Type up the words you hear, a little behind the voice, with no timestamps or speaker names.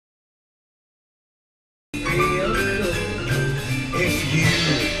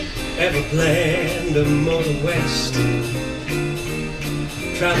never planned to motor west.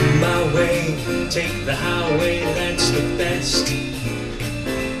 Travel my way, take the highway, that's the best.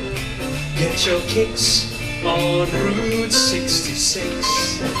 Get your kicks on Route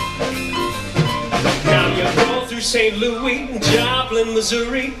 66. Now you go through St. Louis, Joplin,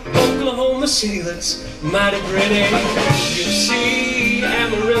 Missouri, Oklahoma City looks mighty pretty. You see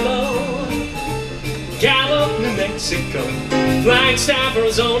Amarillo, Gallup, New Mexico, Flagstaff,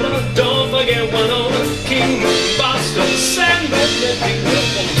 Arizona, don't forget Winona, Kingman, Boston, San Bernardino.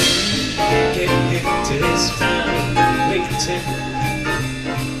 Get hit to this time, Lincoln,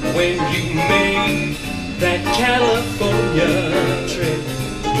 when you made that California trip.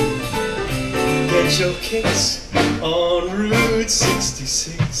 Get your kicks on Route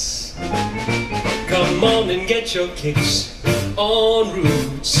 66. Come on and get your kicks on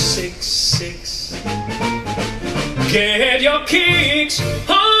Route 66. Get your kicks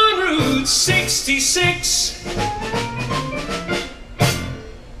on Route 66.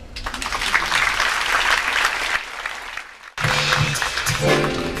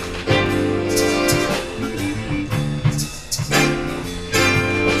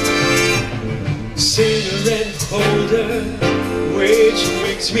 Cigarette holder, which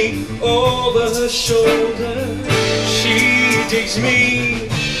makes me over her shoulder. She digs me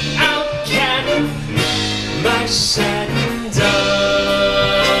out, cat, my satin dove.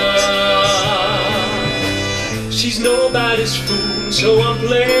 She's nobody's fool, so I'm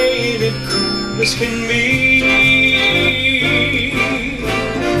playing it cool as can be.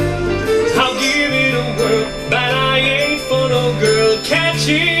 I'll give it a whirl, but I ain't for no girl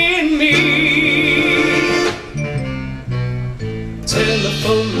catching me.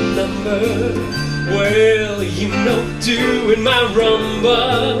 Telephone number, well, you know, doing my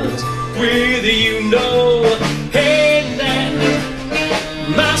rumbas with you know, and then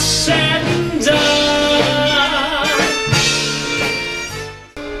my satin dove.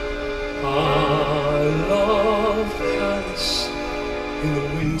 I love Paris in the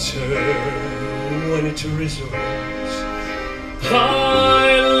winter when it drizzles.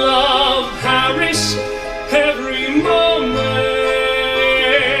 I love Paris every moment.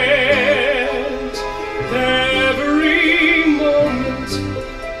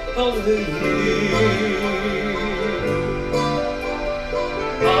 Of the year.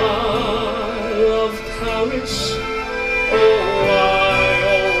 I love Paris. Oh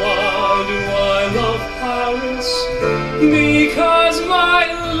why do I love Paris? Because my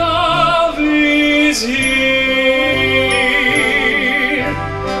love is here.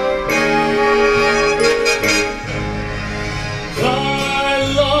 I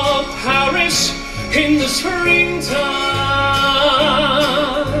love Paris in the springtime.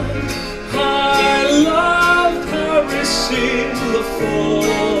 In the fall,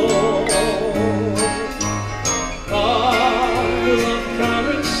 I love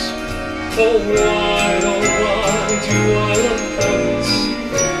Paris. Oh why do I love Paris?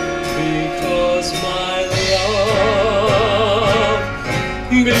 Because my love,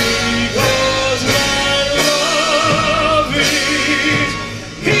 because my love is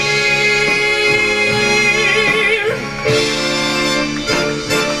here.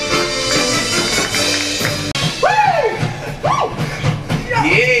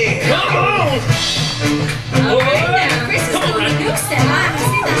 Yeah, come on! Okay, now Chris is doing the new step. I haven't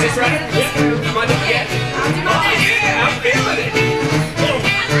seen that. Is this right? Yeah. Am I doing it? I'll do my best. Yeah, I'm feeling it.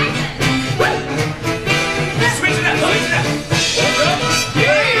 Switch it up, switch it up.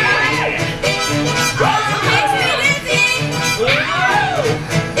 Yeah! Makes me dizzy.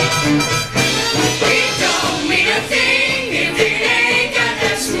 It don't mean a thing if it ain't got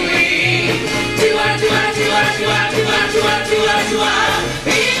that swing. Do-I, do-I, do-I, do-I, do-I, do-I, do-I, do-I.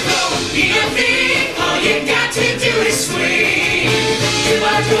 It don't mean a thing, all you got to do is swing.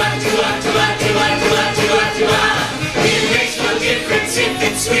 Do-I, do-I, do-I, do-I, do-I, do-I, do-I, do-I. It makes no difference if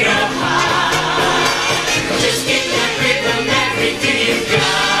it's sweet or hot. Just get that rhythm, everything you've got.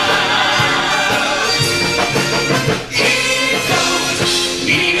 It don't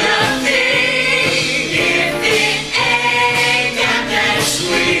mean a thing if it ain't got that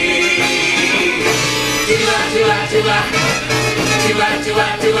swing. Do-I, do-I, do-I. Do-I,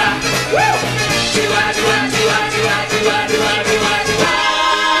 do-I, do-I. Woo! Do-I, do-I, do-I, do-I.